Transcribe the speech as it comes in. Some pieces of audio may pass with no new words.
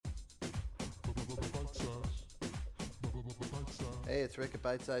Hey, it's Rick at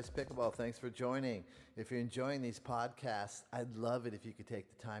Bite Size Pickleball. Thanks for joining. If you're enjoying these podcasts, I'd love it if you could take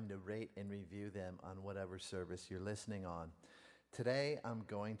the time to rate and review them on whatever service you're listening on. Today, I'm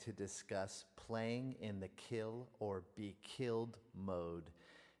going to discuss playing in the kill or be killed mode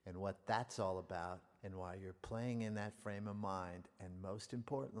and what that's all about and why you're playing in that frame of mind, and most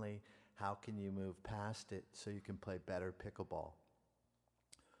importantly, how can you move past it so you can play better pickleball.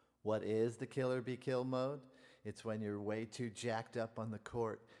 What is the kill or be killed mode? It's when you're way too jacked up on the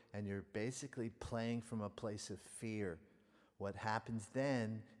court and you're basically playing from a place of fear. What happens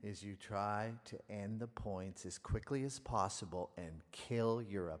then is you try to end the points as quickly as possible and kill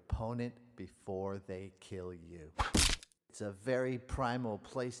your opponent before they kill you. It's a very primal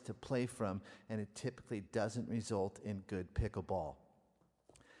place to play from, and it typically doesn't result in good pickleball.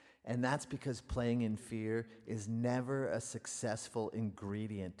 And that's because playing in fear is never a successful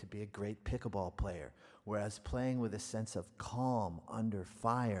ingredient to be a great pickleball player, whereas playing with a sense of calm under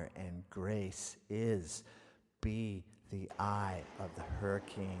fire and grace is. Be the eye of the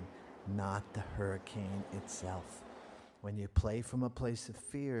hurricane, not the hurricane itself. When you play from a place of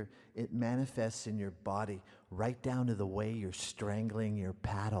fear, it manifests in your body right down to the way you're strangling your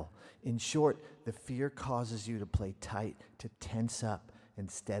paddle. In short, the fear causes you to play tight, to tense up,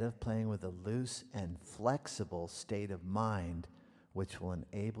 instead of playing with a loose and flexible state of mind, which will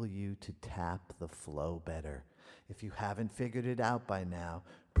enable you to tap the flow better. If you haven't figured it out by now,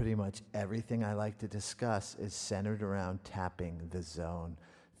 pretty much everything I like to discuss is centered around tapping the zone.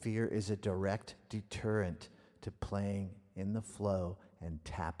 Fear is a direct deterrent to playing in the flow and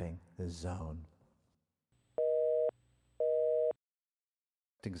tapping the zone.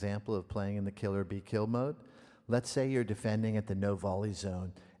 Example of playing in the kill or be killed mode. Let's say you're defending at the no volley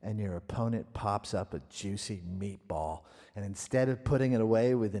zone and your opponent pops up a juicy meatball, and instead of putting it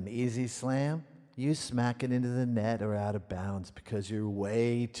away with an easy slam, you smack it into the net or out of bounds because you're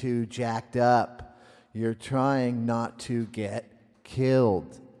way too jacked up. You're trying not to get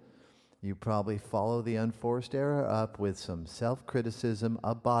killed. You probably follow the unforced error up with some self-criticism,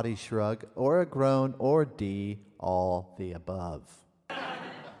 a body shrug, or a groan, or D, all the above.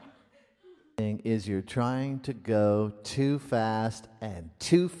 Is you're trying to go too fast and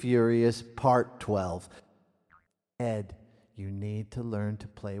too furious, part 12. Ed, you need to learn to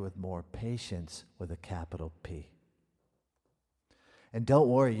play with more patience with a capital P. And don't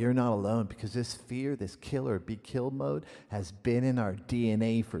worry, you're not alone, because this fear, this kill or be killed mode, has been in our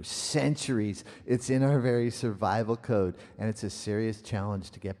DNA for centuries. It's in our very survival code, and it's a serious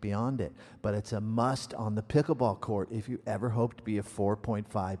challenge to get beyond it. But it's a must on the pickleball court if you ever hope to be a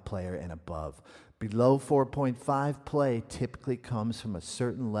 4.5 player and above. Below 4.5 play typically comes from a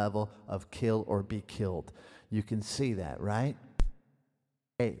certain level of kill or be killed. You can see that, right?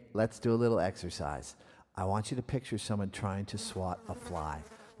 Hey, let's do a little exercise. I want you to picture someone trying to swat a fly.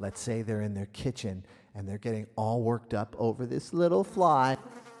 Let's say they're in their kitchen and they're getting all worked up over this little fly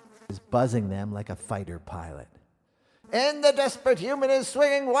is buzzing them like a fighter pilot. And the desperate human is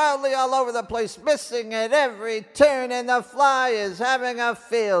swinging wildly all over the place, missing at every turn, and the fly is having a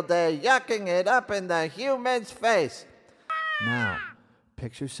field day, yucking it up in the human's face. Now,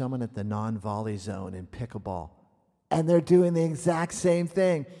 picture someone at the non-volley zone in pickleball, and they're doing the exact same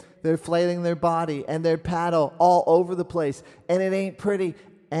thing. They're flailing their body and their paddle all over the place, and it ain't pretty,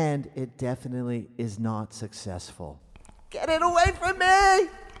 and it definitely is not successful. Get it away from me!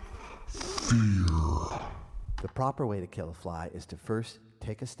 Fear. The proper way to kill a fly is to first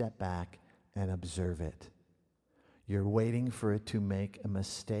take a step back and observe it. You're waiting for it to make a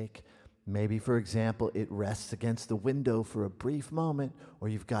mistake. Maybe, for example, it rests against the window for a brief moment, or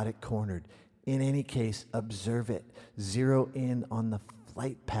you've got it cornered. In any case, observe it. Zero in on the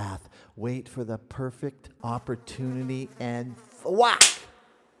flight path. Wait for the perfect opportunity and whack!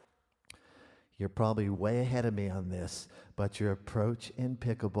 You're probably way ahead of me on this, but your approach in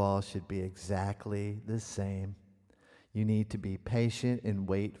pickleball should be exactly the same. You need to be patient and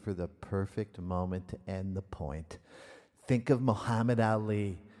wait for the perfect moment to end the point. Think of Muhammad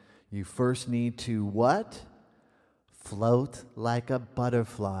Ali. You first need to what? Float like a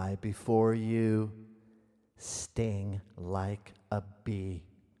butterfly before you sting like a bee.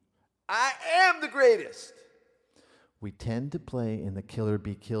 I am the greatest! We tend to play in the kill or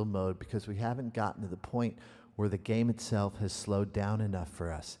be killed mode because we haven't gotten to the point where the game itself has slowed down enough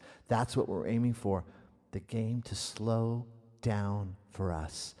for us. That's what we're aiming for, the game to slow down for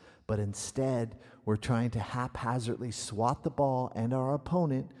us. But instead, we're trying to haphazardly swat the ball and our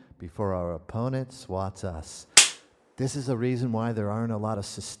opponent before our opponent swats us. This is a reason why there aren't a lot of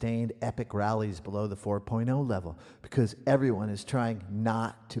sustained epic rallies below the 4.0 level, because everyone is trying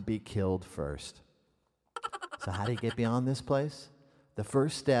not to be killed first. So how do you get beyond this place? The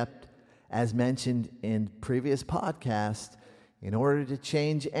first step, as mentioned in previous podcasts, in order to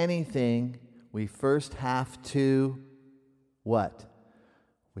change anything, we first have to what?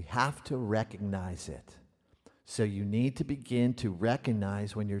 We have to recognize it. So you need to begin to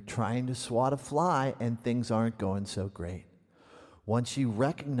recognize when you're trying to swat a fly and things aren't going so great. Once you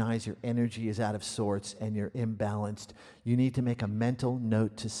recognize your energy is out of sorts and you're imbalanced, you need to make a mental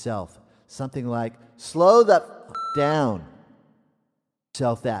note to self. Something like, slow the down.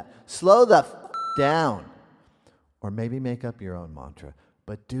 Self that. Slow the down. Or maybe make up your own mantra.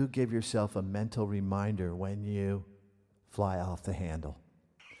 But do give yourself a mental reminder when you fly off the handle.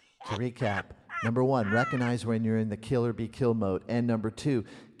 To recap, number 1, recognize when you're in the kill or be kill mode. And number 2,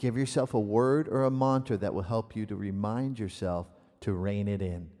 give yourself a word or a mantra that will help you to remind yourself to rein it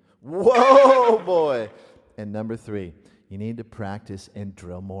in. Whoa, boy. And number 3, you need to practice and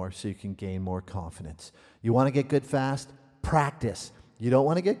drill more so you can gain more confidence. You want to get good fast? Practice. You don't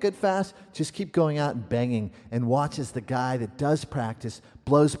want to get good fast? Just keep going out and banging and watch as the guy that does practice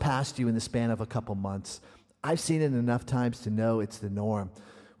blows past you in the span of a couple months. I've seen it enough times to know it's the norm.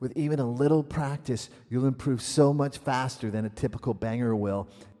 With even a little practice, you'll improve so much faster than a typical banger will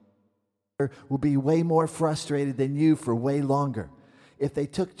be way more frustrated than you for way longer if they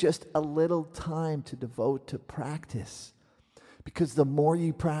took just a little time to devote to practice. Because the more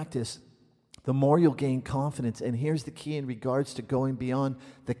you practice, the more you'll gain confidence. And here's the key in regards to going beyond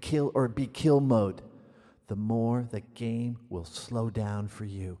the kill or be kill mode. The more the game will slow down for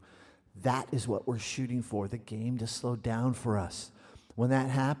you. That is what we're shooting for, the game to slow down for us. When that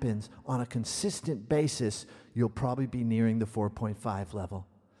happens on a consistent basis, you'll probably be nearing the 4.5 level.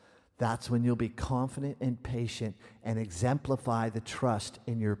 That's when you'll be confident and patient and exemplify the trust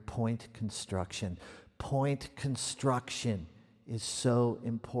in your point construction. Point construction is so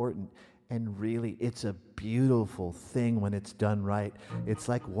important. And really, it's a beautiful thing when it's done right. It's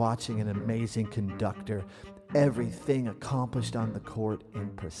like watching an amazing conductor. Everything accomplished on the court in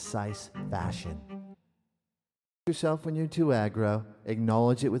precise fashion. Yourself when you're too aggro.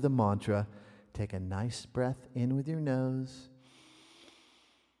 Acknowledge it with a mantra. Take a nice breath in with your nose.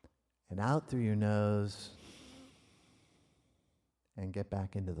 And out through your nose, and get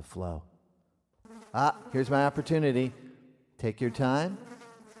back into the flow. Here's my opportunity. Take your time,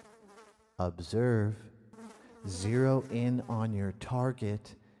 observe, zero in on your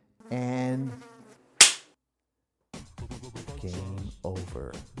target, and game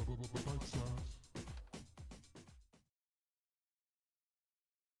over.